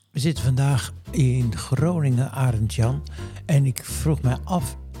zitten vandaag in Groningen, Arend-Jan. En ik vroeg mij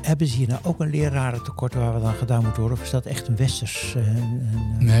af, hebben ze hier nou ook een lerarentekort waar we dan gedaan moeten worden? Of is dat echt een westers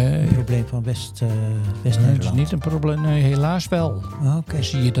een probleem van West-Nederland? Nee, dat is niet een probleem. Nee, helaas wel. Okay. Dan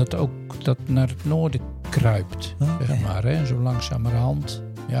zie je dat ook dat naar het noorden kruipt, zeg maar. Hè? Zo langzamerhand.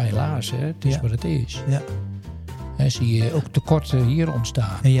 Ja, helaas, hè? Het is wat het is. Ja. En zie je ook tekorten hier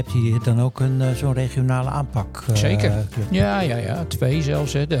ontstaan. En je hebt hier dan ook zo'n regionale aanpak. Zeker. Ja. 2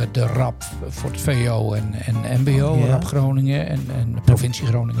 zelfs. Hè. De RAP voor het VO en MBO, RAP Groningen en de provincie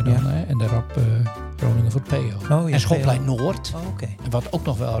Groningen dan. Hè. En de RAP Groningen voor het PO. En Schoolplein Noord. Wat ook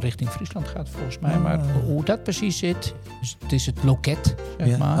nog wel richting Friesland gaat volgens mij. Maar hoe dat precies zit, dus het is het loket,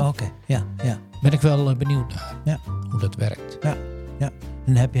 zeg maar. Ben ik wel benieuwd naar hoe dat werkt. Ja.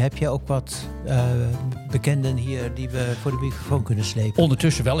 En heb je ook wat bekenden hier die we voor de microfoon kunnen slepen?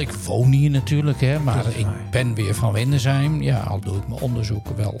 Ondertussen wel. Ik woon hier natuurlijk, hè, maar ik ben weer van Windesheim. Ja, al doe ik mijn onderzoek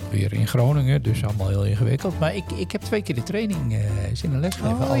wel weer in Groningen. Dus allemaal heel ingewikkeld. Maar ik heb 2 keer de training zin en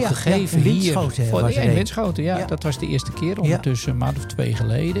lesgeven al gegeven. In Winschoten. In Winschoten, ja. Dat was de eerste keer. Ondertussen een maand of 2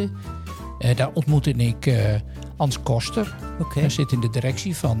 geleden. Daar ontmoette ik Ans Koster. Hij zit in de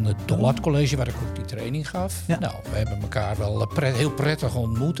directie van het Dollard College, waar ik ook die training gaf. Ja. Nou, we hebben elkaar wel heel prettig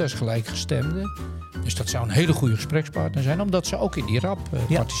ontmoet als gelijkgestemden. Dus dat zou een hele goede gesprekspartner zijn, omdat ze ook in die RAP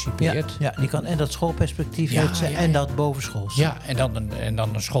participeert. Ja, die kan en dat schoolperspectief heeft ze en dat bovenschools. Ja, en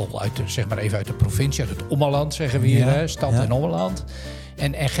dan een school uit zeg maar even uit de provincie, uit het Ommelland zeggen we hier, stad en Ommelland.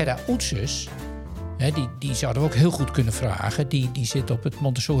 En Gerda Oedzes, die zouden we ook heel goed kunnen vragen. Die zit op het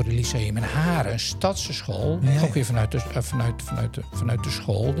Montessori Lyceum in Haren, een stadse school. Ook weer vanuit de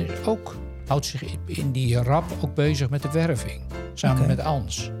school. Die houdt zich in die RAP ook bezig met de werving. Samen met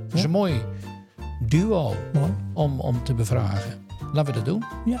Ans. Dat is een mooi duo om te bevragen. Laten we dat doen.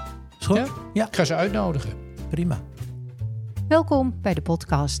 Ja, is goed. Ja? Ik ga ze uitnodigen. Prima. Welkom bij de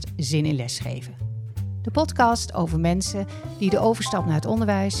podcast Zin in Lesgeven. De podcast over mensen die de overstap naar het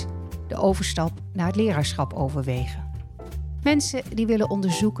onderwijs, de overstap naar het leraarschap overwegen. Mensen die willen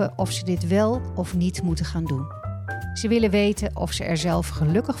onderzoeken of ze dit wel of niet moeten gaan doen. Ze willen weten of ze er zelf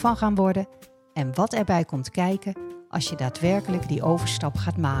gelukkig van gaan worden en wat erbij komt kijken als je daadwerkelijk die overstap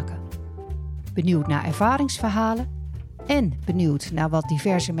gaat maken. Benieuwd naar ervaringsverhalen en benieuwd naar wat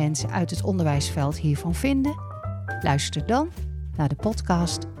diverse mensen uit het onderwijsveld hiervan vinden? Luister dan naar de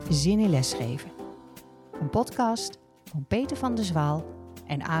podcast Zin in Lesgeven. Een podcast van Peter van der Zwaal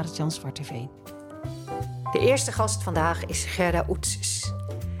en Arend-Jan Zwarteveen. De eerste gast vandaag is Gerda Oedzes.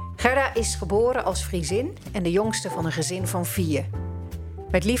 Gerda is geboren als Friesin en de jongste van een gezin van 4.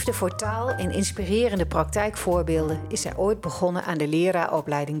 Met liefde voor taal en inspirerende praktijkvoorbeelden is zij ooit begonnen aan de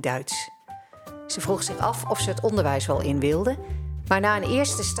leraaropleiding Duits. Ze vroeg zich af of ze het onderwijs wel in wilde, maar na een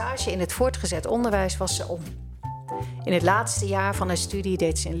eerste stage in het voortgezet onderwijs was ze om. In het laatste jaar van haar studie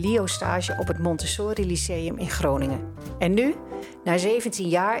deed ze een LIO-stage op het Montessori Lyceum in Groningen. En nu, na 17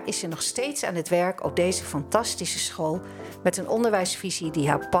 jaar, is ze nog steeds aan het werk op deze fantastische school met een onderwijsvisie die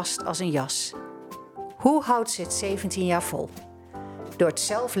haar past als een jas. Hoe houdt ze het 17 jaar vol? Door het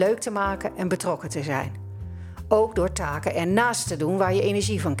zelf leuk te maken en betrokken te zijn. Ook door taken ernaast te doen waar je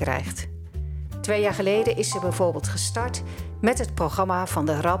energie van krijgt. 2 jaar geleden is ze bijvoorbeeld gestart met het programma van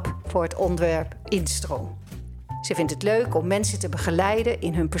de RAP voor het onderwerp instroom. Ze vindt het leuk om mensen te begeleiden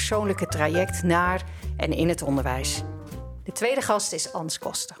in hun persoonlijke traject naar en in het onderwijs. De tweede gast is Ans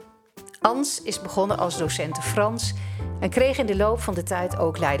Koster. Ans is begonnen als docent Frans en kreeg in de loop van de tijd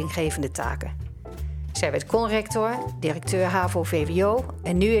ook leidinggevende taken. Zij werd conrector, directeur HAVO-VWO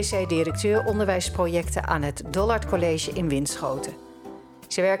en nu is zij directeur onderwijsprojecten aan het Dollard College in Winschoten.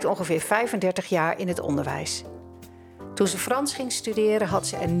 Ze werkt ongeveer 35 jaar in het onderwijs. Toen ze Frans ging studeren had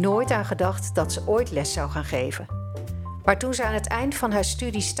ze er nooit aan gedacht dat ze ooit les zou gaan geven. Maar toen ze aan het eind van haar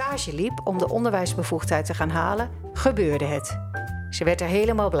studie stage liep om de onderwijsbevoegdheid te gaan halen, gebeurde het. Ze werd er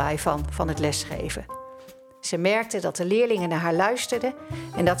helemaal blij van het lesgeven. Ze merkte dat de leerlingen naar haar luisterden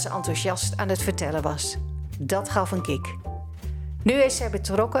en dat ze enthousiast aan het vertellen was. Dat gaf een kick. Nu is zij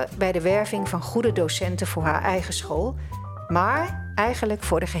betrokken bij de werving van goede docenten voor haar eigen school, maar eigenlijk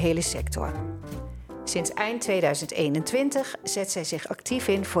voor de gehele sector. Sinds eind 2021 zet zij zich actief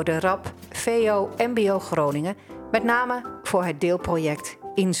in voor de RAP VO-MBO Groningen, met name voor het deelproject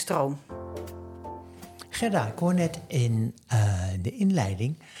Instroom. Gerda, ik hoor net in de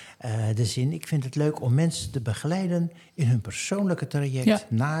inleiding de zin: ik vind het leuk om mensen te begeleiden in hun persoonlijke traject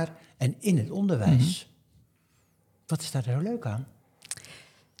naar en in het onderwijs. Mm-hmm. Wat is daar zo leuk aan?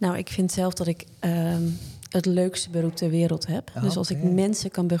 Nou, ik vind zelf dat ik het leukste beroep ter wereld heb. Dus als ik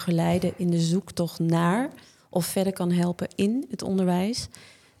mensen kan begeleiden in de zoektocht naar of verder kan helpen in het onderwijs,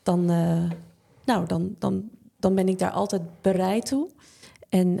 dan ben ik daar altijd bereid toe.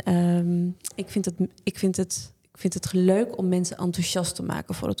 En ik vind het leuk om mensen enthousiast te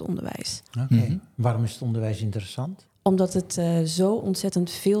maken voor het onderwijs. Okay. Waarom is het onderwijs interessant? Omdat het zo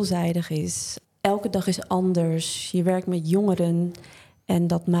ontzettend veelzijdig is. Elke dag is anders. Je werkt met jongeren. En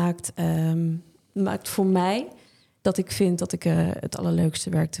dat maakt voor mij dat ik vind dat ik het allerleukste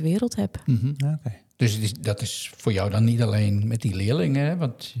werk ter wereld heb. Okay. Dus dat is voor jou dan niet alleen met die leerlingen, hè?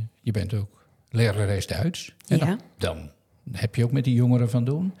 Want je bent ook lerares Duits. Ja. Dan heb je ook met die jongeren van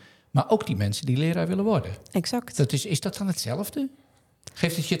doen. Maar ook die mensen die leraar willen worden. Exact. Is dat dan hetzelfde?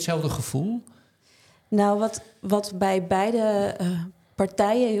 Geeft het je hetzelfde gevoel? Nou, wat bij beide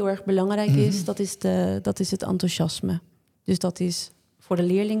partijen heel erg belangrijk is, dat is het enthousiasme. Dus dat is voor de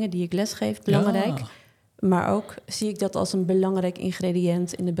leerlingen die ik lesgeef belangrijk. Ja. Maar ook zie ik dat als een belangrijk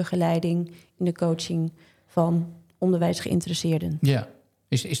ingrediënt in de begeleiding, in de coaching van onderwijsgeïnteresseerden. Ja.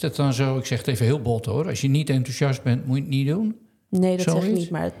 Is dat dan zo, ik zeg het even heel bot hoor, als je niet enthousiast bent, moet je het niet doen? Nee, dat zeg ik niet,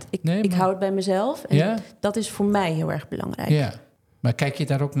 maar ik hou het bij mezelf. En dat is voor mij heel erg belangrijk. Ja. Maar kijk je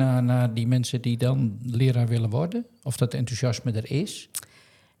daar ook naar die mensen die dan leraar willen worden? Of dat enthousiasme er is?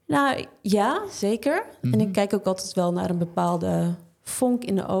 Nou, ja, zeker. En ik kijk ook altijd wel naar een bepaalde vonk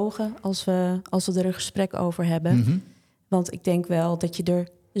in de ogen als we er een gesprek over hebben. Want ik denk wel dat je er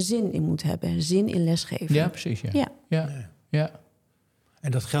zin in moet hebben. Zin in lesgeven. Ja, precies. Ja.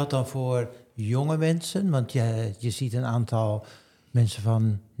 En dat geldt dan voor jonge mensen? Want je ziet een aantal mensen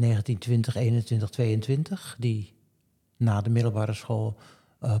van 19, 20, 21, 22... die na de middelbare school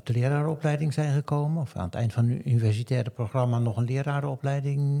op de lerarenopleiding zijn gekomen. Of aan het eind van hun universitaire programma nog een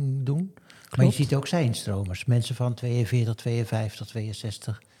lerarenopleiding doen. Klopt. Maar je ziet ook zij-instromers. Mensen van 42, 52,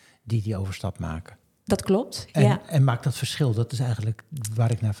 62 die overstap maken. Dat klopt, En maakt dat verschil? Dat is eigenlijk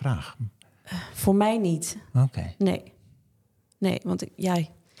waar ik naar vraag. Voor mij niet. Oké. Nee, want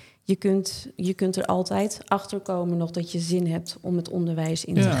je kunt er altijd achter komen nog dat je zin hebt om het onderwijs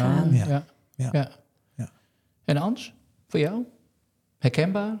in te gaan. Ja. En Ans, voor jou?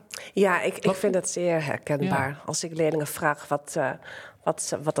 Herkenbaar? Ja, ik vind het zeer herkenbaar. Ja. Als ik leerlingen vraag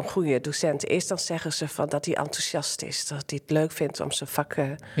wat een goede docent is, dan zeggen ze dat hij enthousiast is. Dat hij het leuk vindt om zijn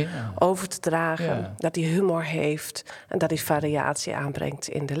vakken over te dragen. Ja. Dat hij humor heeft en dat hij variatie aanbrengt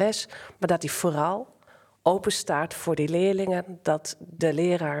in de les. Maar dat hij vooral open staat voor die leerlingen, dat de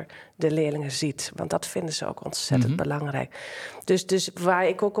leraar de leerlingen ziet. Want dat vinden ze ook ontzettend belangrijk. Dus waar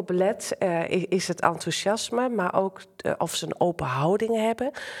ik ook op let, is het enthousiasme, maar ook of ze een open houding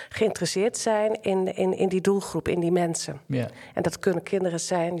hebben, geïnteresseerd zijn in die doelgroep, in die mensen. Ja. En dat kunnen kinderen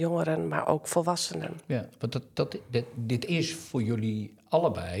zijn, jongeren, maar ook volwassenen. Ja, want dit is voor jullie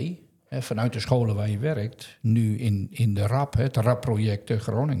allebei, vanuit de scholen waar je werkt, nu in de RAP, het RAP-project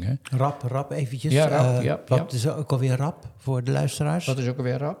Groningen. RAP eventjes. Ja, Wat is ook alweer RAP voor de luisteraars? Wat is ook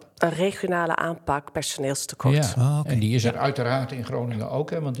alweer RAP? Een regionale aanpak personeelstekort. Ja, okay. En die is er uiteraard in Groningen ook,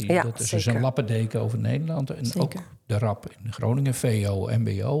 hè? Want dat is dus een lappendeken over Nederland. En zeker. Ook de RAP in Groningen, VO,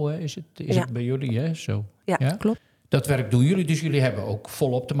 MBO, is het bij jullie, hè? Zo. Ja, klopt. Dat werk doen jullie, dus jullie hebben ook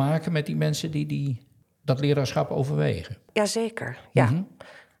volop te maken met die mensen die dat leraarschap overwegen. Jazeker, ja.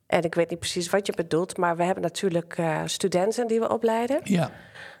 En ik weet niet precies wat je bedoelt, maar we hebben natuurlijk studenten die we opleiden. Ja.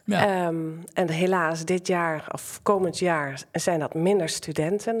 En helaas dit jaar of komend jaar zijn dat minder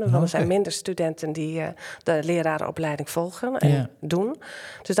studenten. Want er zijn minder studenten die de lerarenopleiding volgen en doen.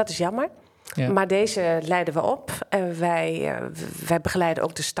 Dus dat is jammer. Ja. Maar deze leiden we op. En wij begeleiden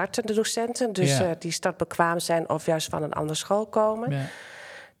ook de startende docenten. Dus die startbekwaam zijn of juist van een andere school komen. Ja.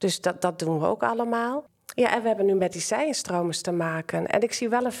 Dus dat doen we ook allemaal. Ja, en we hebben nu met die zij-instromers te maken. En ik zie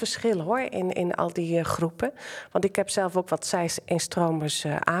wel een verschil hoor in al die groepen. Want ik heb zelf ook wat zij-instromers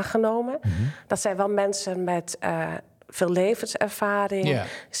aangenomen. Dat zijn wel mensen met veel levenservaring. Yeah.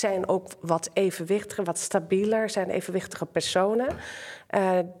 Zijn ook wat evenwichtiger, wat stabieler. Zijn evenwichtige personen.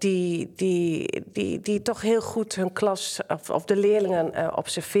 Die toch heel goed hun klas of de leerlingen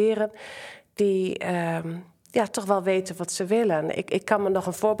observeren. Die toch wel weten wat ze willen. Ik kan me nog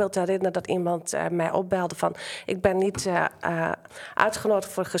een voorbeeld herinneren dat iemand mij opbelde van, ik ben niet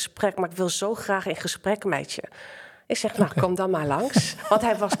uitgenodigd voor een gesprek, maar ik wil zo graag in gesprek met je. Ik zeg, kom dan maar langs. Want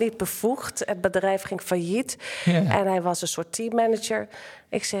hij was niet bevoegd. Het bedrijf ging failliet. Yeah. En hij was een soort teammanager.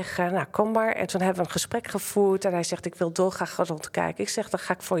 Ik zeg, kom maar. En toen hebben we een gesprek gevoerd. En hij zegt, ik wil dolgraag rondkijken. Ik zeg, dan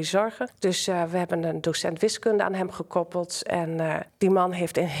ga ik voor je zorgen. Dus we hebben een docent wiskunde aan hem gekoppeld. En die man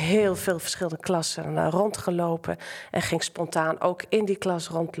heeft in heel veel verschillende klassen rondgelopen. En ging spontaan ook in die klas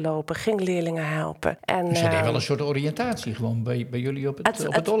rondlopen. Ging leerlingen helpen. En, dus hij deed wel een soort oriëntatie gewoon bij jullie op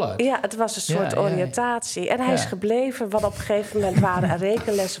het Dollard? Ja, het was een soort oriëntatie. En hij is gebleven. Want op een gegeven moment waren er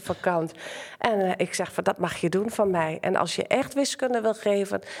rekenlessen vakant. En ik zeg, dat mag je doen van mij. En als je echt wiskunde wil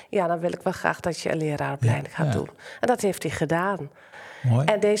geven, dan wil ik wel graag dat je een leraaropleiding gaat doen. En dat heeft hij gedaan. Mooi.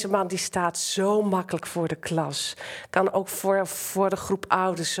 En deze man die staat zo makkelijk voor de klas. Kan ook voor de groep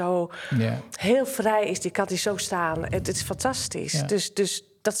ouders zo heel vrij is. Die kan die zo staan. Het is fantastisch. Ja. Dus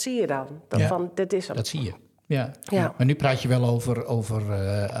dat zie je dan. Dit is hem. Dat zie je. Ja. Maar nu praat je wel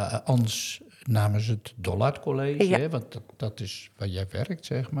over Ans namens het Dollard College. Ja. Hè? Want dat is waar jij werkt,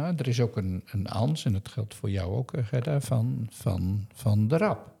 zeg maar. Er is ook een Ans, en dat geldt voor jou ook, Gerda, van de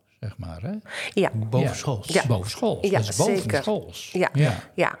RAP. Zeg maar, hè? Ja. Bovenschools. Ja. Bovenschools. Ja, dat is bovenschools.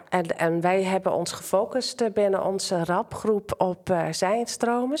 Ja. En wij hebben ons gefocust binnen onze RAP-groep op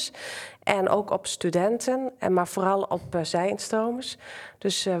zij-instromers. En ook op studenten, maar vooral op zij-instromers.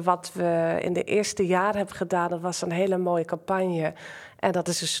 Dus wat we in de eerste jaar hebben gedaan, dat was een hele mooie campagne. En dat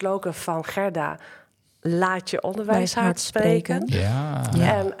is de slogan van Gerda: laat je onderwijs hard spreken. Ja.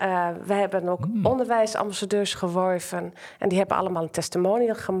 En we hebben ook onderwijsambassadeurs geworven. En die hebben allemaal een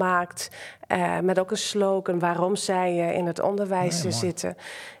testimonial gemaakt. Met ook een slogan waarom zij in het onderwijs zitten.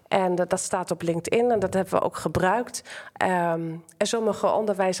 En dat staat op LinkedIn en dat hebben we ook gebruikt. En sommige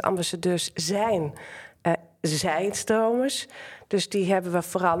onderwijsambassadeurs zijn zij-instromers. Dus die hebben we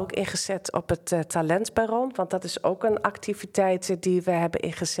vooral ook ingezet op het talentperron. Want dat is ook een activiteit die we hebben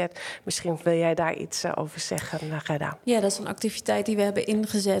ingezet. Misschien wil jij daar iets over zeggen, Gerda. Ja, dat is een activiteit die we hebben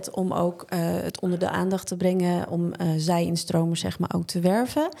ingezet om ook het onder de aandacht te brengen. Om zij-instromers zeg maar ook te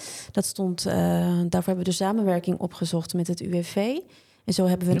werven. Daarvoor hebben we de samenwerking opgezocht met het UWV. En zo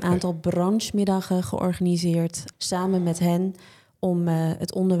hebben we een aantal branchemiddagen georganiseerd samen met hen om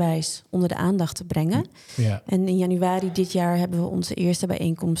het onderwijs onder de aandacht te brengen. Ja. En in januari dit jaar hebben we onze eerste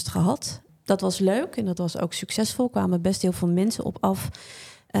bijeenkomst gehad. Dat was leuk en dat was ook succesvol. Er kwamen best heel veel mensen op af.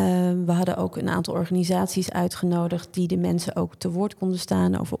 We hadden ook een aantal organisaties uitgenodigd die de mensen ook te woord konden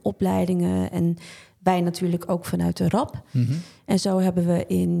staan over opleidingen. En wij natuurlijk ook vanuit de RAP. Mm-hmm. En zo hebben we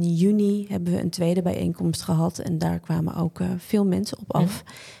in juni een tweede bijeenkomst gehad. En daar kwamen ook veel mensen op af.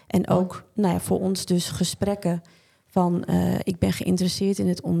 Ja. En ook voor ons dus gesprekken van ik ben geïnteresseerd in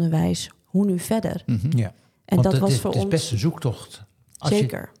het onderwijs. Hoe nu verder? Mm-hmm. Ja. En want dat was voor ons... Het is best een zoektocht.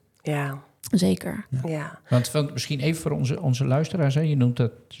 Zeker. Ja. Zeker. Ja. Want misschien even voor onze luisteraars. Hè? Je noemt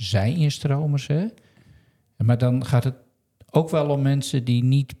dat zij-instromers. Hè? Maar dan gaat het ook wel om mensen die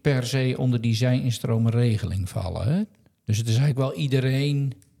niet per se onder die zij-instromenregeling vallen. Hè? Dus het is eigenlijk wel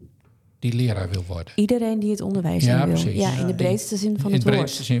iedereen die leraar wil worden. Iedereen die het onderwijs in wil. Precies. Ja, in de breedste zin van het woord. In de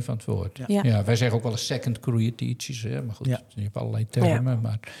breedste zin van het woord. Ja, wij zeggen ook wel eens second career teachers. Hè? Maar goed, je hebt allerlei termen. Ja.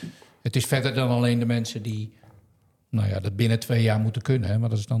 Maar het is verder dan alleen de mensen die dat binnen 2 jaar moeten kunnen. Hè? Maar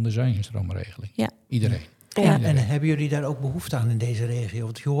dat is dan de zij-instromenregeling. Ja. Iedereen. Ja. En hebben jullie daar ook behoefte aan in deze regio?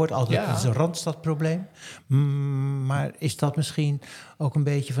 Want je hoort altijd, het is een Randstadprobleem. Maar is dat misschien ook een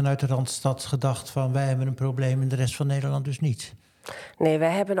beetje vanuit de Randstad gedacht van wij hebben een probleem en de rest van Nederland dus niet? Nee,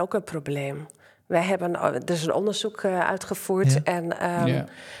 wij hebben ook een probleem. Wij hebben dus een onderzoek uitgevoerd en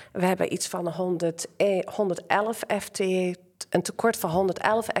we hebben iets van 111 FTE, een tekort van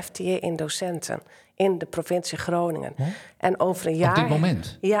 111 FTE in docenten in de provincie Groningen. En over een jaar... Op dit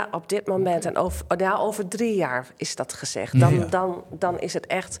moment? Ja, op dit moment. En over 3 jaar is dat gezegd. Dan is het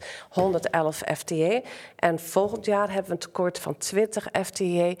echt 111 FTE. En volgend jaar hebben we een tekort van 20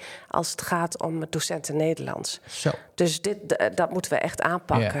 FTE als het gaat om docenten Nederlands. Zo. Dus dat moeten we echt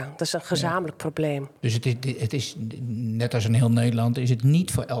aanpakken. Ja. Dat is een gezamenlijk probleem. Dus het is, net als in heel Nederland, is het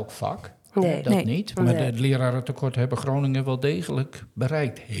niet voor elk vak. Nee. Dat niet. Maar de lerarentekorten hebben Groningen wel degelijk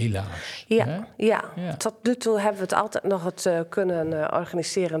bereikt, helaas. Ja. Tot nu toe hebben we het altijd nog kunnen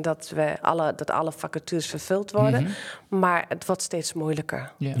organiseren dat alle vacatures vervuld worden. Mm-hmm. Maar het wordt steeds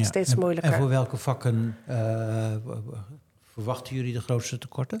moeilijker. Ja. Steeds moeilijker. En voor welke vakken verwachten jullie de grootste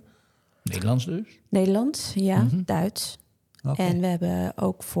tekorten? Nederlands dus? Nederlands, Duits. Okay. En we hebben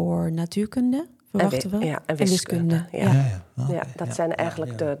ook voor natuurkunde... en wiskunde. Dat zijn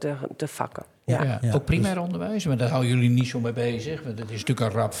eigenlijk de vakken. Ook primair onderwijs, maar daar houden jullie niet zo mee bezig. Want het is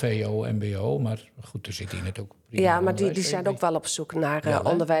natuurlijk een RAP, VO, MBO, maar goed, er zit hier net ook maar die zijn ook wel op zoek naar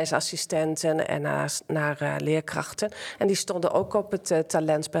onderwijsassistenten en naar leerkrachten. En die stonden ook op het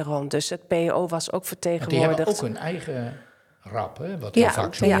talentperron. Dus het PO was ook vertegenwoordigd. Maar die hebben ook een eigen RAP, hè? Wat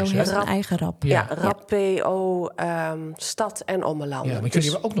vaak zo PO is. heeft een eigen RAP. RAP, PO, stad en Ommelanden. Ja, maar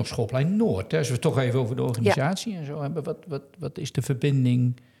jullie hebben ook nog schoolplein Noord. Hè? Als we het toch even over de organisatie en zo hebben. Wat is de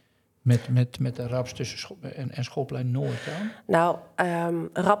verbinding met de RAPs tussen en schoolplein Noord dan? Nou,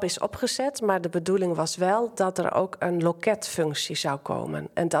 RAP is opgezet, maar de bedoeling was wel dat er ook een loketfunctie zou komen.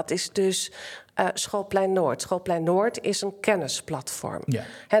 En dat is dus Schoolplein Noord. Schoolplein Noord is een kennisplatform.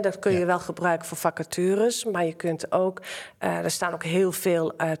 Ja. Dat kun je wel gebruiken voor vacatures, maar je kunt ook... er staan ook heel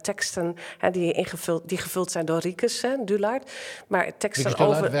veel teksten die gevuld zijn door Riekes, Dulaert. Maar teksten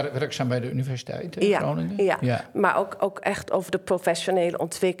over... werkzaam bij de universiteit in Groningen? Ja, maar ook echt over de professionele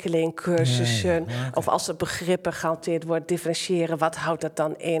ontwikkeling, cursussen... of als er begrippen gehanteerd worden, differentiëren, wat houdt dat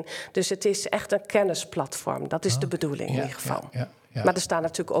dan in? Dus het is echt een kennisplatform. Dat is de bedoeling in ieder geval. Ja. Maar er staan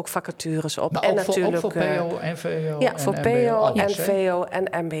natuurlijk ook vacatures op. Maar en ook natuurlijk voor PO en VO? Ja, voor PO en VO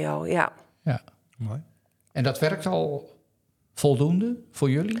en MBO, ja. Mooi. En dat werkt al voldoende voor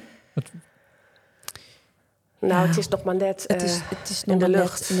jullie? Nou, het is nog maar net het is nog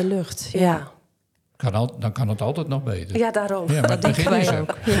in de lucht. Ja. Dan kan het altijd nog beter. Ja, daarom. Ja, maar het begin is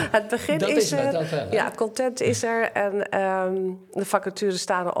er. Het begin is er. Ja, content is er en de vacatures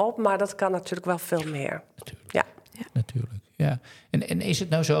staan erop. Maar dat kan natuurlijk wel veel meer. Natuurlijk. Ja. En is het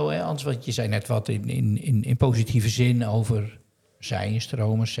nou zo, Ans, want je zei net wat in positieve zin over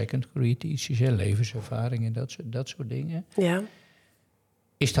zij-instromers, second creaties, levenservaring en dat soort dingen. Ja.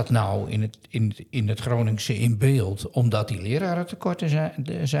 Is dat nou in het Groningse in beeld omdat die lerarentekorten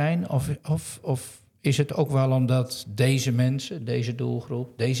zijn? Of is het ook wel omdat deze mensen, deze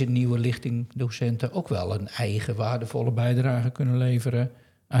doelgroep, deze nieuwe lichting docenten ook wel een eigen waardevolle bijdrage kunnen leveren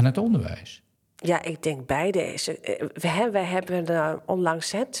aan het onderwijs? Ja, ik denk beide. Wij hebben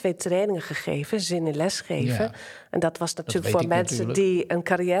onlangs 2 trainingen gegeven, zin in lesgeven. Ja, en dat was natuurlijk voor mensen die een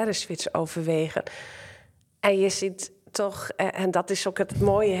carrière-switch overwegen. En je ziet toch, en dat is ook het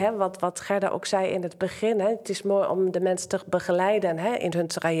mooie, wat Gerda ook zei in het begin. Het is mooi om de mensen te begeleiden in hun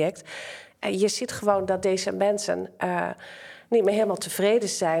traject. En je ziet gewoon dat deze mensen niet meer helemaal tevreden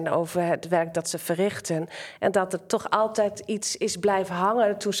zijn over het werk dat ze verrichten. En dat er toch altijd iets is blijven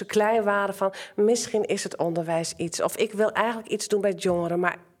hangen toen ze klein waren van... misschien is het onderwijs iets. Of ik wil eigenlijk iets doen met jongeren,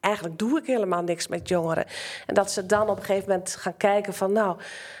 maar eigenlijk doe ik helemaal niks met jongeren. En dat ze dan op een gegeven moment gaan kijken van...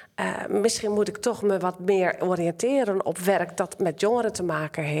 misschien moet ik toch me wat meer oriënteren op werk dat met jongeren te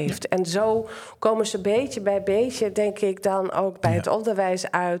maken heeft. En zo komen ze beetje bij beetje, denk ik, dan ook bij het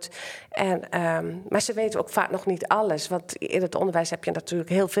onderwijs uit. Maar ze weten ook vaak nog niet alles. Want in het onderwijs heb je natuurlijk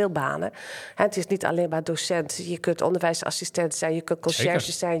heel veel banen. Het is niet alleen maar docent. Je kunt onderwijsassistent zijn, je kunt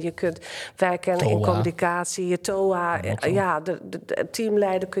conciërge zijn, je kunt werken in communicatie, je TOA. De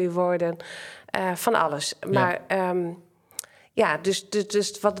teamleider kun je worden. Van alles. Maar...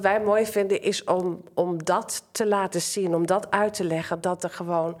 Dus wat wij mooi vinden is om dat te laten zien, om dat uit te leggen, dat er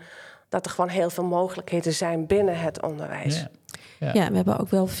gewoon heel veel mogelijkheden zijn binnen het onderwijs. Ja, we hebben ook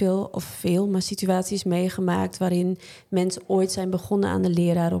wel veel situaties meegemaakt waarin mensen ooit zijn begonnen aan de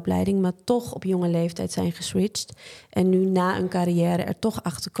leraaropleiding, maar toch op jonge leeftijd zijn geswitcht. En nu na een carrière er toch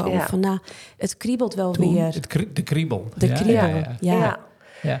achter komen van, het kriebelt wel weer. De kriebel. Ja.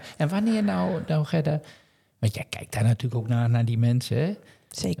 En wanneer nou Gerda... Want jij kijkt daar natuurlijk ook naar die mensen. Hè?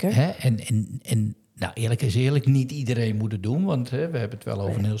 Zeker. Hè? En nou, eerlijk is eerlijk, niet iedereen moet het doen. Want we hebben het wel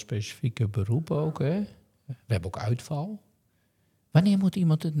over een heel specifieke beroep ook. Hè? We hebben ook uitval. Wanneer moet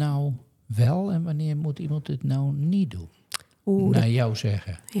iemand het nou wel en wanneer moet iemand het nou niet doen? Naar jou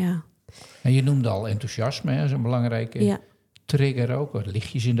zeggen. Ja. En je noemde al enthousiasme, dat is een belangrijke trigger ook. Wat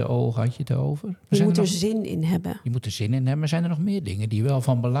lichtjes in de ogen had je het over. Je moet er zin in hebben. Je moet er zin in hebben. Maar zijn er nog meer dingen die wel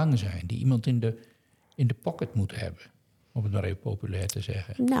van belang zijn? Die iemand in de pocket moet hebben, om het maar even populair te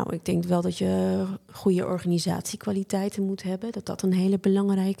zeggen? Nou, ik denk wel dat je goede organisatiekwaliteiten moet hebben. Dat een hele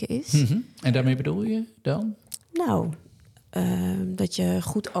belangrijke is. Mm-hmm. En daarmee bedoel je dan? Nou, dat je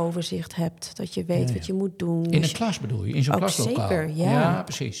goed overzicht hebt. Dat je weet wat je moet doen. In een klas bedoel je? In zo'n klaslokaal? Zeker, ja,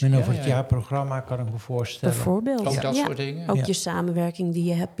 precies. En over het jaarprogramma kan ik me voorstellen. Bijvoorbeeld. Ook dat soort dingen? Ook je samenwerking die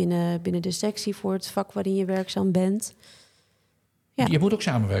je hebt binnen de sectie voor het vak waarin je werkzaam bent. Ja. Je moet ook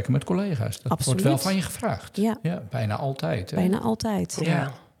samenwerken met collega's. Dat wordt wel van je gevraagd. Ja, bijna altijd. Hè? Bijna altijd.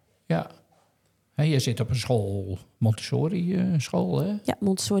 Ja. Je zit op een school, Montessori-school, hè? Ja,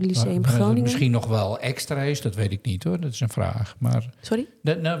 Montessori Lyceum Groningen. Dat misschien nog wel extra is, dat weet ik niet hoor. Dat is een vraag. Maar sorry?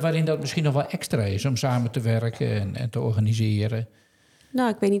 Waarin dat misschien nog wel extra is om samen te werken en te organiseren. Nou,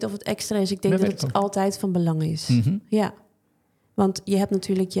 ik weet niet of het extra is. Ik denk dat het altijd van belang is. Mm-hmm. Ja. Want je hebt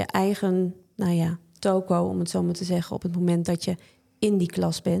natuurlijk je eigen, toko, om het zo maar te zeggen, op het moment dat je in die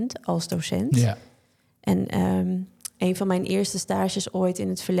klas bent als docent. Ja. En een van mijn eerste stages ooit in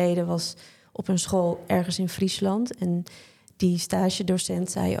het verleden was op een school ergens in Friesland. En die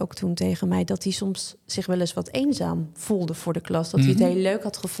stagedocent zei ook toen tegen mij dat hij soms zich wel eens wat eenzaam voelde voor de klas. Dat hij het heel leuk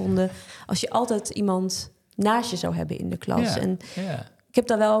had gevonden als je altijd iemand naast je zou hebben in de klas. En ik heb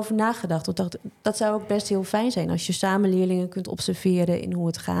daar wel over nagedacht. Ik dacht, dat zou ook best heel fijn zijn als je samen leerlingen kunt observeren in hoe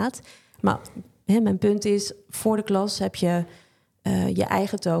het gaat. Maar mijn punt is, voor de klas heb je je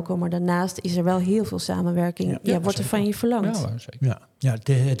eigen toko, maar daarnaast is er wel heel veel samenwerking. Wordt er van je verlangd. Ja,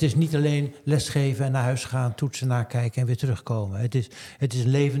 het is niet alleen lesgeven en naar huis gaan, toetsen nakijken en weer terugkomen. Het is een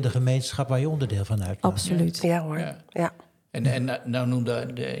levende gemeenschap waar je onderdeel van uitmaakt. Absoluut. Ja hoor, ja. En nou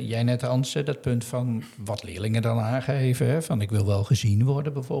noemde jij net, Ans, dat punt van wat leerlingen dan aangeven. Hè? Van ik wil wel gezien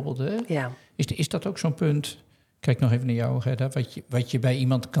worden bijvoorbeeld. Hè? Ja. Is dat ook zo'n punt? Kijk nog even naar jou, Gerda. Wat je bij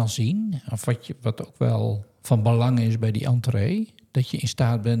iemand kan zien. Of wat ook wel van belang is bij die entree. Dat je in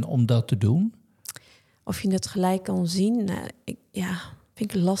staat bent om dat te doen. Of je het gelijk kan zien.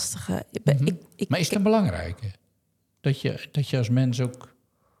 Vind ik lastig. Maar is het belangrijke? Dat je als mens ook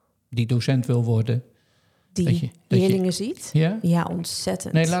die docent wil worden. Die leerlingen ziet? Ja? Ja,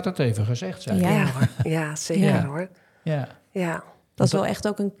 ontzettend. Nee, laat het even gezegd zijn. Ja, zeker hoor. Ja. Dat is wel echt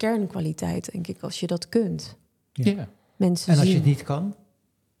ook een kernkwaliteit, denk ik, als je dat kunt. Ja. Mensen en als zien. je het niet kan?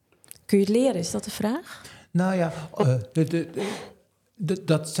 Kun je het leren? Is dat de vraag? Nou ja,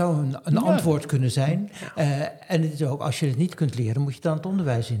 dat zou een antwoord kunnen zijn. En het is ook, als je het niet kunt leren, moet je dan het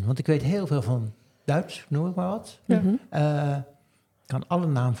onderwijs in. Want ik weet heel veel van Duits, noem ik maar wat. Ik kan alle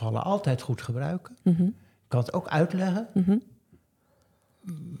naamvallen altijd goed gebruiken. Ik kan het ook uitleggen.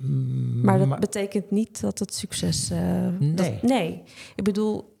 Maar dat betekent niet dat het succes... Nee. Ik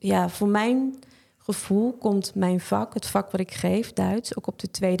bedoel, voor mijn gevoel komt mijn vak, het vak wat ik geef, Duits, ook op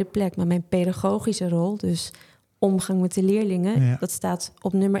de tweede plek. Maar mijn pedagogische rol, dus omgang met de leerlingen, dat staat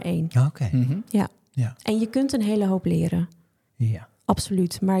op nummer 1. Oké. Ja. En je kunt een hele hoop leren. Ja.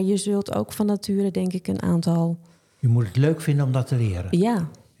 Absoluut. Maar je zult ook van nature, denk ik, een aantal... Je moet het leuk vinden om dat te leren.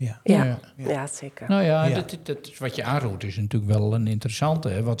 Ja, zeker. Nou ja, dat is wat je aanroept is natuurlijk wel een interessante.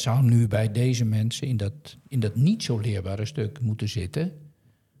 Hè? Wat zou nu bij deze mensen in dat niet zo leerbare stuk moeten zitten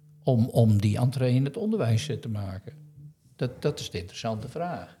om die entree in het onderwijs te maken? Dat is de interessante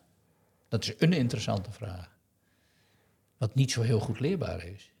vraag. Dat is een interessante vraag. Wat niet zo heel goed leerbaar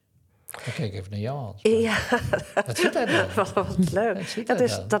is. Dan kijk even naar jou, Hans. Ja. Wat zit daar dan? Wat leuk.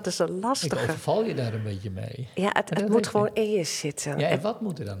 Dat is een lastige. Ik overval je daar een beetje mee. Ja, het moet gewoon in je zitten. Ja, en wat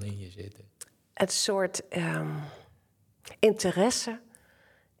moet er dan in je zitten? Het soort interesse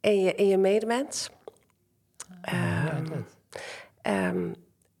in je medemens.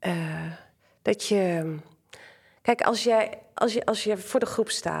 Dat je... Kijk, als je voor de groep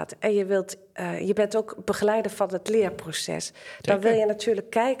staat en je bent ook begeleider van het leerproces, dan wil je natuurlijk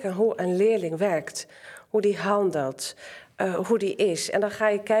kijken hoe een leerling werkt, hoe die handelt, hoe die is. En dan ga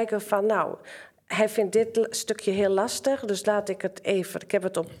je kijken van, hij vindt dit stukje heel lastig, dus laat ik het even... Ik heb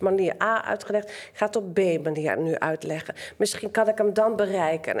het op manier A uitgelegd, ik ga het op B-manier nu uitleggen. Misschien kan ik hem dan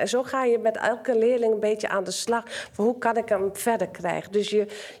bereiken. En zo ga je met elke leerling een beetje aan de slag. Van hoe kan ik hem verder krijgen? Dus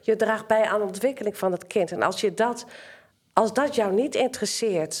je draagt bij aan de ontwikkeling van het kind. En als dat jou niet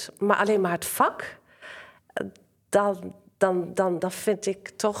interesseert, maar alleen maar het vak... Dan vind ik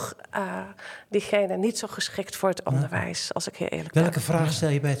toch diegene niet zo geschikt voor het onderwijs, als ik heel eerlijk ben. Welke vraag stel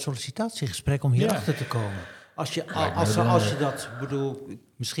je bij het sollicitatiegesprek om hierachter te komen? Als je dat bedoel,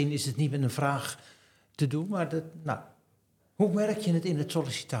 misschien is het niet met een vraag te doen, maar hoe merk je het in het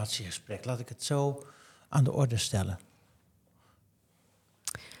sollicitatiegesprek? Laat ik het zo aan de orde stellen.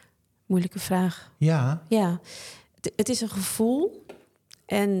 Moeilijke vraag. Ja. Het is een gevoel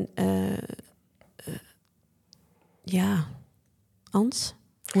en... Ans,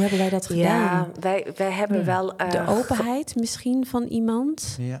 hoe hebben wij dat gedaan? Ja, wij hebben wel... de openheid misschien van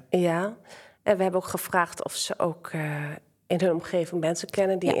iemand. Ja, en we hebben ook gevraagd of ze ook in hun omgeving mensen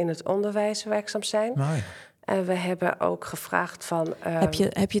kennen die in het onderwijs werkzaam zijn. En we hebben ook gevraagd van...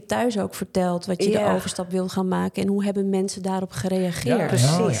 Heb je thuis ook verteld wat je de overstap wil gaan maken? En hoe hebben mensen daarop gereageerd? Ja,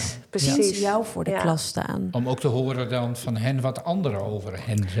 precies. Zien ze jou voor de klas staan? Om ook te horen dan van hen wat anderen over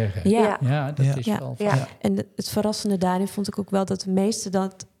hen zeggen. Dat is wel... Ja. En het verrassende daarin vond ik ook wel dat de meeste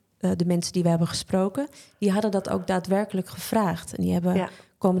de mensen die we hebben gesproken, die hadden dat ook daadwerkelijk gevraagd. En die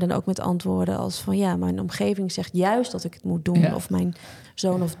komen dan ook met antwoorden als van mijn omgeving zegt juist dat ik het moet doen. Ja. Of mijn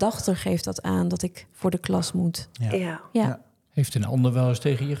zoon of dochter geeft dat aan dat ik voor de klas moet. Ja. Heeft een ander wel eens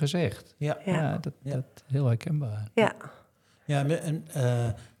tegen je gezegd? Dat heel herkenbaar. Ja, en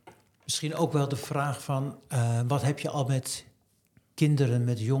misschien ook wel de vraag van wat heb je al met kinderen,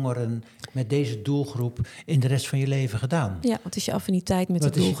 met jongeren, met deze doelgroep in de rest van je leven gedaan? Ja, wat is je affiniteit met de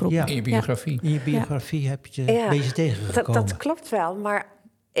doelgroep? In je biografie. In je biografie heb je een beetje tegengekomen. Dat klopt wel, maar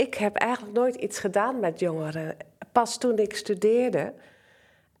ik heb eigenlijk nooit iets gedaan met jongeren. Pas toen ik studeerde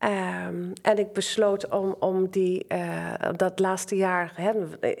en ik besloot om dat laatste jaar...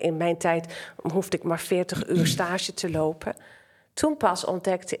 in mijn tijd hoefde ik maar 40 uur stage te lopen. Toen pas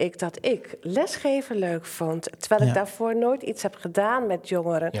ontdekte ik dat ik lesgeven leuk vond. Terwijl ik daarvoor nooit iets heb gedaan met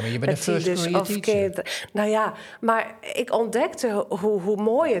jongeren. Ja, maar je bent een first career teacher. Nou ja, maar ik ontdekte hoe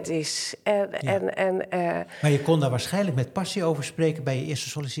mooi het is. Maar je kon daar waarschijnlijk met passie over spreken bij je eerste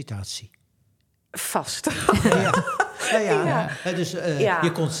sollicitatie. Vast. Dus je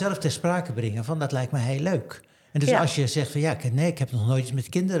kon het zelf ter sprake brengen van dat lijkt me heel leuk. En dus als je zegt van ik heb nog nooit iets met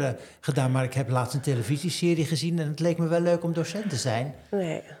kinderen gedaan, maar ik heb laatst een televisieserie gezien en het leek me wel leuk om docent te zijn.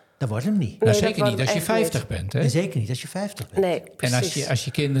 Nee. Dat wordt hem niet. Nou, zeker niet als je 50 bent. Hè? En zeker niet als je 50 bent. Nee, precies. En als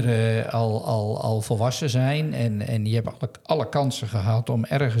je kinderen al volwassen zijn en je hebt alle kansen gehad om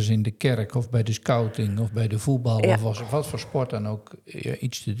ergens in de kerk of bij de scouting of bij de voetbal of wat voor sport dan ook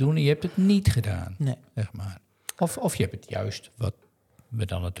iets te doen en je hebt het niet gedaan. Nee. Zeg maar. Of je hebt het juist, wat we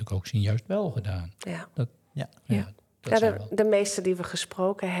dan natuurlijk ook zien, juist wel gedaan. Ja. De meesten die we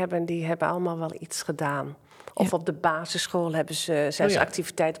gesproken hebben, die hebben allemaal wel iets gedaan. Of op de basisschool zijn ze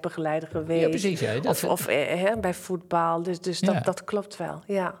activiteitsbegeleider geweest. Ja, precies. Ja, of bij voetbal. Dus dat klopt wel.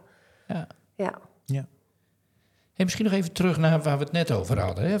 Ja. Hey, misschien nog even terug naar waar we het net over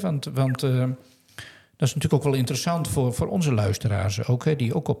hadden. Hè? Want dat is natuurlijk ook wel interessant voor onze luisteraars ook. Hè?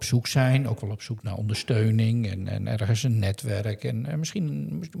 Die ook op zoek zijn. Ook wel op zoek naar ondersteuning en ergens een netwerk. En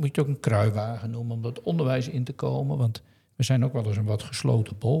misschien moet je het ook een kruiwagen noemen om dat onderwijs in te komen. Want we zijn ook wel eens een wat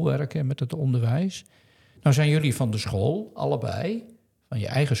gesloten bolwerk met het onderwijs. Nou zijn jullie van de school, allebei, van je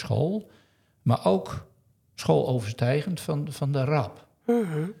eigen school, maar ook schooloverstijgend van de RAP.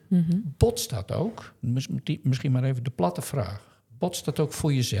 Mm-hmm. Botst dat ook? Misschien maar even de platte vraag. Botst dat ook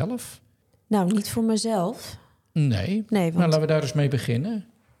voor jezelf? Nou, niet voor mezelf. Nee, want... Nou, laten we daar eens mee beginnen.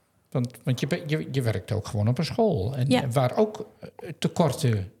 Want je werkt ook gewoon op een school. En waar ook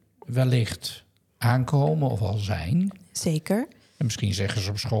tekorten wellicht aankomen of al zijn. Zeker. En misschien zeggen ze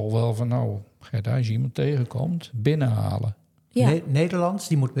op school wel van nou, Gerda, als je iemand tegenkomt, binnenhalen. Ja. Nederlands,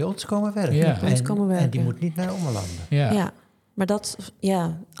 die moet bij ons komen werken. Ja. En die moet niet naar Ommelanden. Ja, maar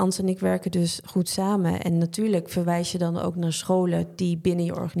Ans en ik werken dus goed samen. En natuurlijk verwijs je dan ook naar scholen die binnen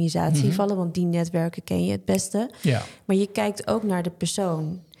je organisatie vallen. Want die netwerken ken je het beste. Ja. Maar je kijkt ook naar de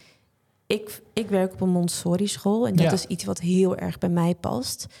persoon. Ik werk op een Montessori-school. En dat is iets wat heel erg bij mij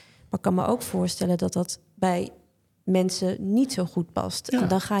past. Maar ik kan me ook voorstellen dat dat bij mensen niet zo goed past. Ja, en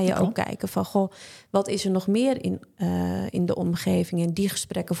dan ga je ook kijken van, wat is er nog meer in de omgeving? En die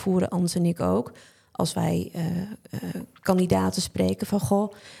gesprekken voeren Ans en ik ook. Als wij kandidaten spreken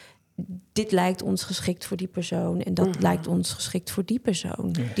van, dit lijkt ons geschikt voor die persoon en dat lijkt ons geschikt voor die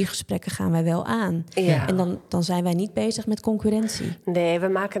persoon. Ja. Die gesprekken gaan wij wel aan. Ja. En dan zijn wij niet bezig met concurrentie. Nee, we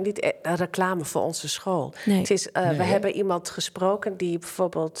maken niet reclame voor onze school. Nee. Het is, we hebben iemand gesproken die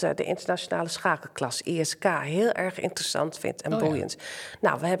bijvoorbeeld de internationale schakelklas, ISK, heel erg interessant vindt en boeiend.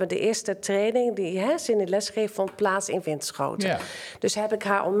 Nou, we hebben de eerste training die in de lesgeven vond plaats in Winschoten. Ja. Dus heb ik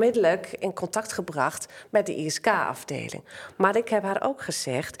haar onmiddellijk in contact gebracht met de ISK-afdeling. Maar ik heb haar ook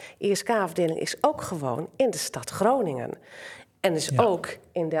gezegd, ISK-afdeling is ook gewoon in de stad Groningen. En is ook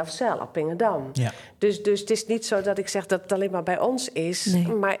in Delfzijl, Appingedam. Ja. Dus het is niet zo dat ik zeg dat het alleen maar bij ons is. Nee.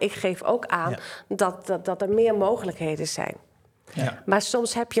 Maar ik geef ook aan dat er meer mogelijkheden zijn. Ja. Maar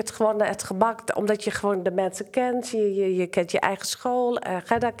soms heb je het gewoon het gemak, omdat je gewoon de mensen kent. Je kent je eigen school.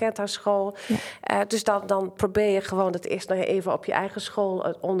 Gerda kent haar school. Ja. Dus dan probeer je gewoon het eerst nog even op je eigen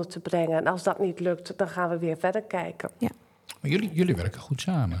school onder te brengen. En als dat niet lukt, dan gaan we weer verder kijken. Ja. Maar jullie werken goed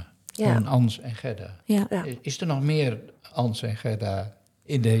samen. Ja. Gewoon Ans en Gerda. Ja. Ja. Is er nog meer Ans en Gerda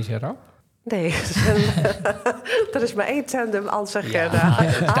in deze rap? Nee, er is maar één tandem, Ans en Gerda.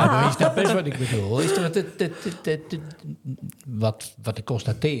 Nou, is dat best wat ik bedoel. Is wat ik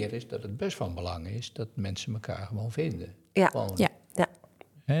constateer is dat het best van belang is dat mensen elkaar gewoon vinden. Ja. Gewoon, ja.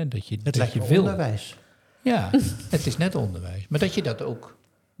 Hè, het lijkt je wil. Onderwijs. Ja, het is net onderwijs. Maar dat je dat ook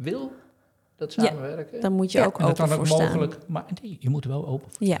wil, dat samenwerken. Ja, dan moet je ook open voor staan. Mogelijk, maar nee, je moet er wel open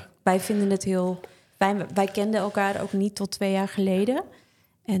voor staan. Wij vinden het heel... Wij kenden elkaar ook niet tot 2 jaar geleden.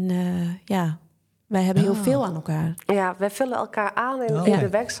 En wij hebben heel veel aan elkaar. Ja, wij vullen elkaar aan in de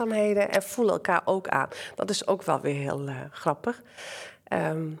werkzaamheden en voelen elkaar ook aan. Dat is ook wel weer heel grappig.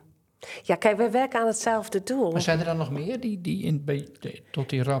 Kijk, wij werken aan hetzelfde doel. Maar zijn er dan nog meer die tot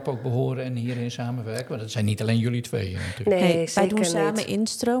die RAP ook behoren en hierin samenwerken? Want dat zijn niet alleen jullie tweeën natuurlijk. Nee, wij doen samen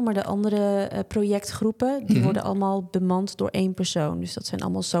instroom, maar de andere projectgroepen... die worden allemaal bemand door 1 persoon. Dus dat zijn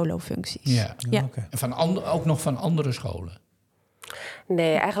allemaal solo-functies. Ja. Okay. En ook nog van andere scholen?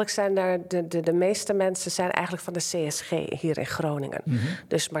 Nee, eigenlijk zijn er de meeste mensen zijn eigenlijk van de CSG hier in Groningen. Mm-hmm.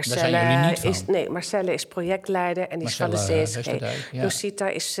 Dus Marcelle is projectleider en is van de CSG. Lucita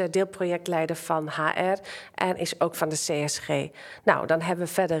is deelprojectleider van HR en is ook van de CSG. Nou, dan hebben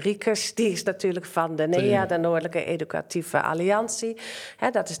we verder Riekers, die is natuurlijk van de NEA, de Noordelijke Educatieve Alliantie.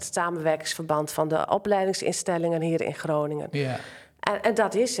 Dat is het samenwerkingsverband van de opleidingsinstellingen hier in Groningen. Ja. En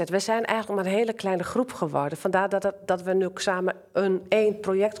dat is het. We zijn eigenlijk maar een hele kleine groep geworden. Vandaar dat we nu ook samen één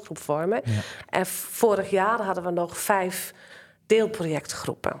projectgroep vormen. Ja. En vorig jaar hadden we nog 5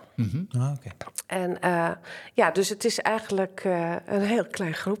 deelprojectgroepen. Mm-hmm. En dus het is eigenlijk een heel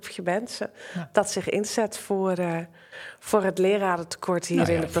klein groepje mensen dat zich inzet voor het lerarentekort hier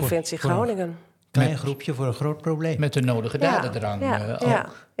in de provincie Groningen. Klein groepje voor een groot probleem. Met de nodige dadendrang.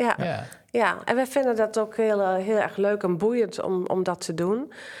 Ja, en wij vinden dat ook heel erg leuk en boeiend om dat te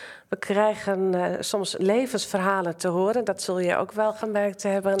doen. We krijgen soms levensverhalen te horen. Dat zul je ook wel gemerkt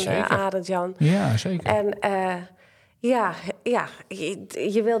hebben, Arend-Jan. Ja, zeker. En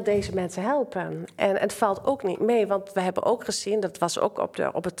je wilt deze mensen helpen. En het valt ook niet mee, want we hebben ook gezien... dat was ook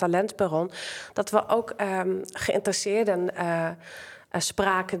op het talentperron... dat we ook geïnteresseerden...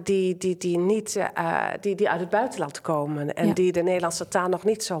 spraken die uit het buitenland komen... en die de Nederlandse taal nog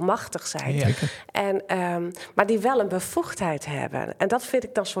niet zo machtig zijn. Ja. Maar die wel een bevoegdheid hebben. En dat vind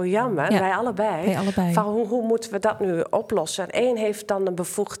ik dan zo jammer, wij allebei. Van hoe moeten we dat nu oplossen? En één heeft dan een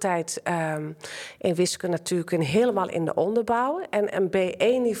bevoegdheid in wiskunde natuurlijk... helemaal in de onderbouw... en een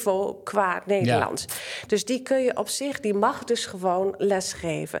B1-niveau qua Nederlands. Ja. Dus die kun je op zich, die mag dus gewoon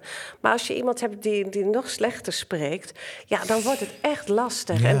lesgeven. Maar als je iemand hebt die nog slechter spreekt... dan wordt het echt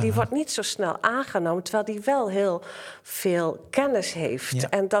lastig. Ja. En die wordt niet zo snel aangenomen... terwijl die wel heel veel kennis heeft. Ja.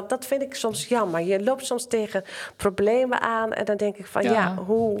 En dat vind ik soms jammer. Je loopt soms tegen problemen aan... en dan denk ik van,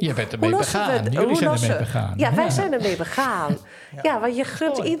 hoe... Je bent ermee begaan. Jullie zijn ermee begaan. Ja, wij zijn ermee begaan. Want je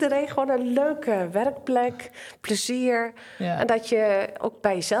gunt iedereen gewoon een leuke werkplek, plezier... Ja. En dat je ook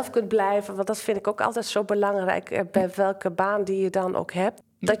bij jezelf kunt blijven... want dat vind ik ook altijd zo belangrijk... bij welke baan die je dan ook hebt...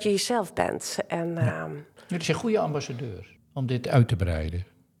 dat je jezelf bent. En, jullie zijn goede ambassadeurs... om dit uit te breiden.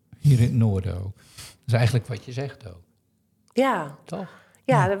 Hier in het noorden ook. Dat is eigenlijk wat je zegt ook. Ja. Toch?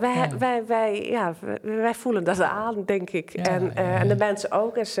 Ja, wij voelen dat aan, denk ik. Ja, en de mensen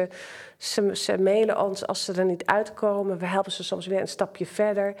ook. En ze mailen ons als ze er niet uitkomen. We helpen ze soms weer een stapje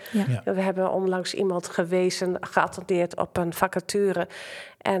verder. Ja. Ja. We hebben onlangs iemand geattendeerd op een vacature.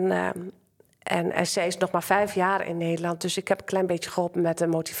 En zij is nog maar 5 jaar in Nederland. Dus ik heb een klein beetje geholpen met een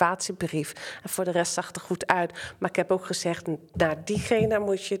motivatiebrief. En voor de rest zag het er goed uit. Maar ik heb ook gezegd, naar diegene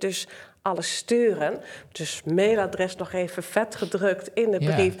moet je dus alles sturen. Dus mailadres nog even vet gedrukt in de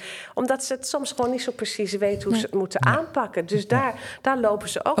brief. Omdat ze het soms gewoon niet zo precies weten hoe ze het moeten aanpakken. Dus daar lopen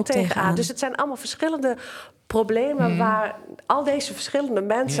ze ook tegenaan. Dus het zijn allemaal verschillende problemen waar al deze verschillende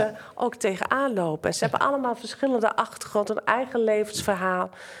mensen ook tegenaan lopen. En ze hebben allemaal verschillende achtergronden, een eigen levensverhaal.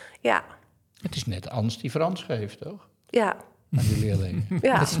 Ja. Het is net Ans die Frans geeft, toch? Ja. Aan die leerlingen.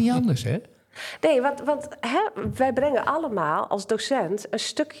 Ja. Dat is niet anders, hè? Nee, want wij brengen allemaal als docent... een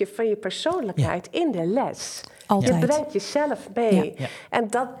stukje van je persoonlijkheid in de les. Altijd. Je brengt jezelf mee. Ja. Ja. En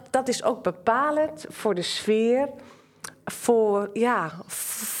dat is ook bepalend voor de sfeer... voor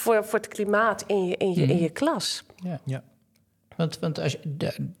het klimaat in je klas. Ja. Ja. Want als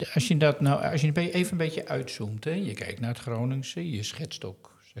je even een beetje uitzoomt... Hè, je kijkt naar het Groningse, je schetst ook...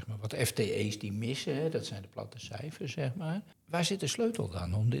 zeg maar, wat FTE's die missen, hè, dat zijn de platte cijfers, zeg maar. Waar zit de sleutel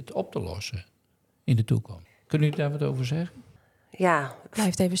dan om dit op te lossen in de toekomst? Kunnen jullie daar wat over zeggen? Ja.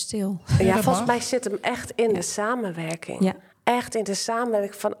 Blijft even stil. Ja, volgens mij zit hem echt in de samenwerking. Ja. Echt in de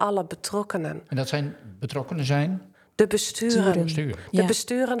samenwerking van alle betrokkenen. En dat zijn betrokkenen zijn? De besturen. De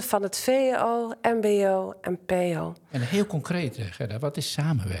besturen van het VO, MBO en PO. En heel concreet, Gerda, wat is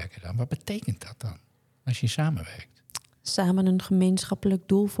samenwerken dan? Wat betekent dat dan, als je samenwerkt? Samen een gemeenschappelijk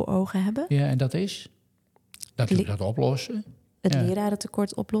doel voor ogen hebben. Ja, en dat is? Dat oplossen? Het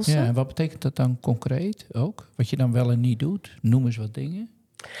lerarentekort oplossen. Ja, en wat betekent dat dan concreet ook? Wat je dan wel en niet doet? Noem eens wat dingen.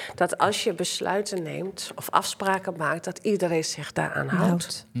 Dat als je besluiten neemt of afspraken maakt... dat iedereen zich daaraan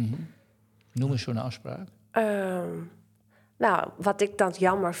houdt. Mm-hmm. Noem eens zo'n afspraak. Wat ik dan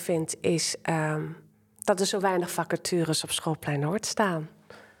jammer vind is... dat er zo weinig vacatures op Schoolplein Noord staan.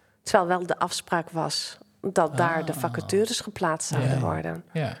 Terwijl wel de afspraak was... dat daar de vacatures geplaatst zouden worden.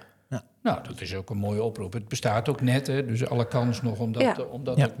 Ja. Nou, dat is ook een mooie oproep. Het bestaat ook net, hè, dus alle kans nog om dat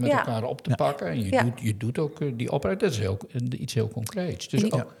ook met elkaar op te pakken. En je doet ook die opdracht, dat is iets heel concreets.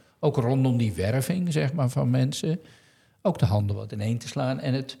 Dus ook rondom die werving, zeg maar, van mensen... ook de handen wat ineen te slaan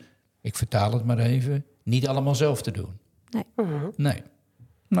en het, ik vertaal het maar even... niet allemaal zelf te doen. Nee. Mm-hmm.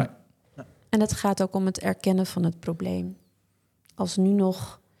 Nee. En het gaat ook om het erkennen van het probleem. als nu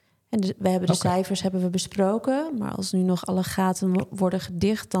nog... En we hebben de cijfers hebben we besproken, maar als nu nog alle gaten worden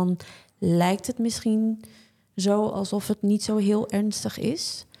gedicht, dan lijkt het misschien zo alsof het niet zo heel ernstig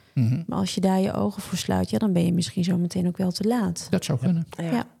is. Mm-hmm. Maar als je daar je ogen voor sluit, dan ben je misschien zo meteen ook wel te laat. Dat zou kunnen.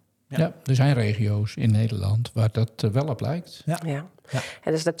 Ja, er zijn regio's in Nederland waar dat wel op lijkt. Ja. En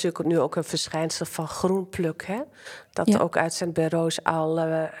dat is natuurlijk nu ook een verschijnsel van groenpluk. Hè? Dat ook uitzendbureaus al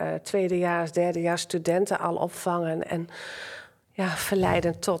tweedejaars, derdejaars studenten al opvangen en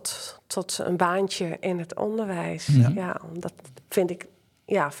verleiden tot een baantje in het onderwijs. Ja, dat vind ik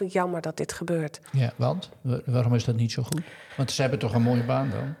jammer dat dit gebeurt. Ja, want? Waarom is dat niet zo goed? Want ze hebben toch een mooie baan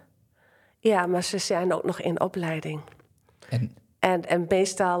dan? Ja, maar ze zijn ook nog in opleiding. En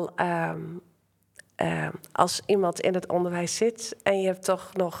meestal als iemand in het onderwijs zit en je hebt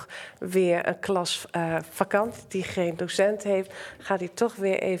toch nog weer een klas vakant die geen docent heeft, gaat hij toch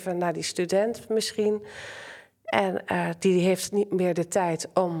weer even naar die student misschien. En die heeft niet meer de tijd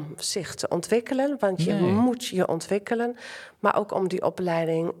om zich te ontwikkelen, want je moet je ontwikkelen. Maar ook om die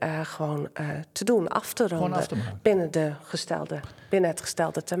opleiding gewoon te doen, af te ronden binnen het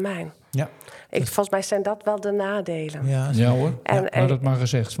gestelde termijn. Ja. Volgens mij zijn dat wel de nadelen. Ja hoor, maar dat mag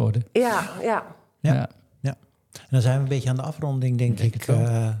gezegd worden. Ja. En dan zijn we een beetje aan de afronding, denk ik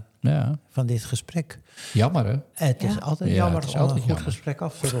van dit gesprek. Jammer, hè? Het is altijd jammer om een goed gesprek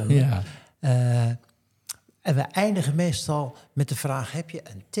af te ronden. Ja. En we eindigen meestal met de vraag: heb je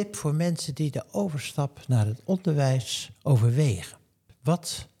een tip voor mensen die de overstap naar het onderwijs overwegen?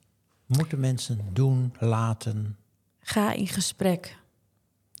 Wat moeten mensen doen, laten? Ga in gesprek.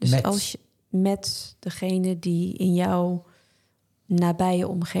 Dus als je met degene die in jouw nabije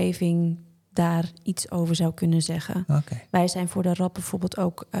omgeving daar iets over zou kunnen zeggen. Okay. Wij zijn voor de RAP bijvoorbeeld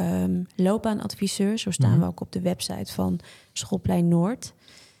ook loopbaanadviseur. Zo staan we ook op de website van Schoolplein Noord.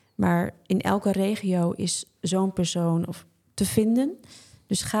 Maar in elke regio is zo'n persoon te vinden.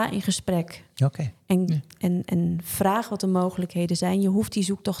 Dus ga in gesprek. Okay. En vraag wat de mogelijkheden zijn. Je hoeft die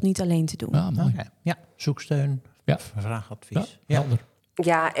zoektocht niet alleen te doen. Okay. Ja, zoeksteun, vraagadvies. Helder.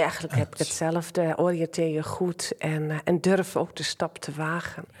 Ja, eigenlijk heb ik hetzelfde. Oriënteer je goed en durf ook de stap te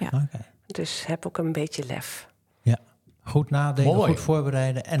wagen. Ja. Okay. Dus heb ook een beetje lef. Ja, goed nadenken, goed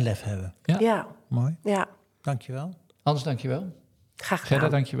voorbereiden en lef hebben. Ja. Mooi. Ja. Dankjewel. Ans, dankjewel. Graag gedaan.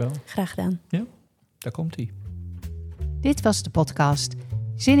 Gerda, dankjewel. Graag gedaan. Ja, daar komt-ie. Dit was de podcast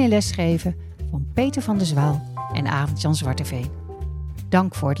Zin in lesgeven van Peter van der Zwaal en Arend-Jan Zwarteveen.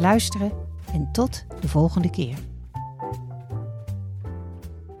 Dank voor het luisteren en tot de volgende keer.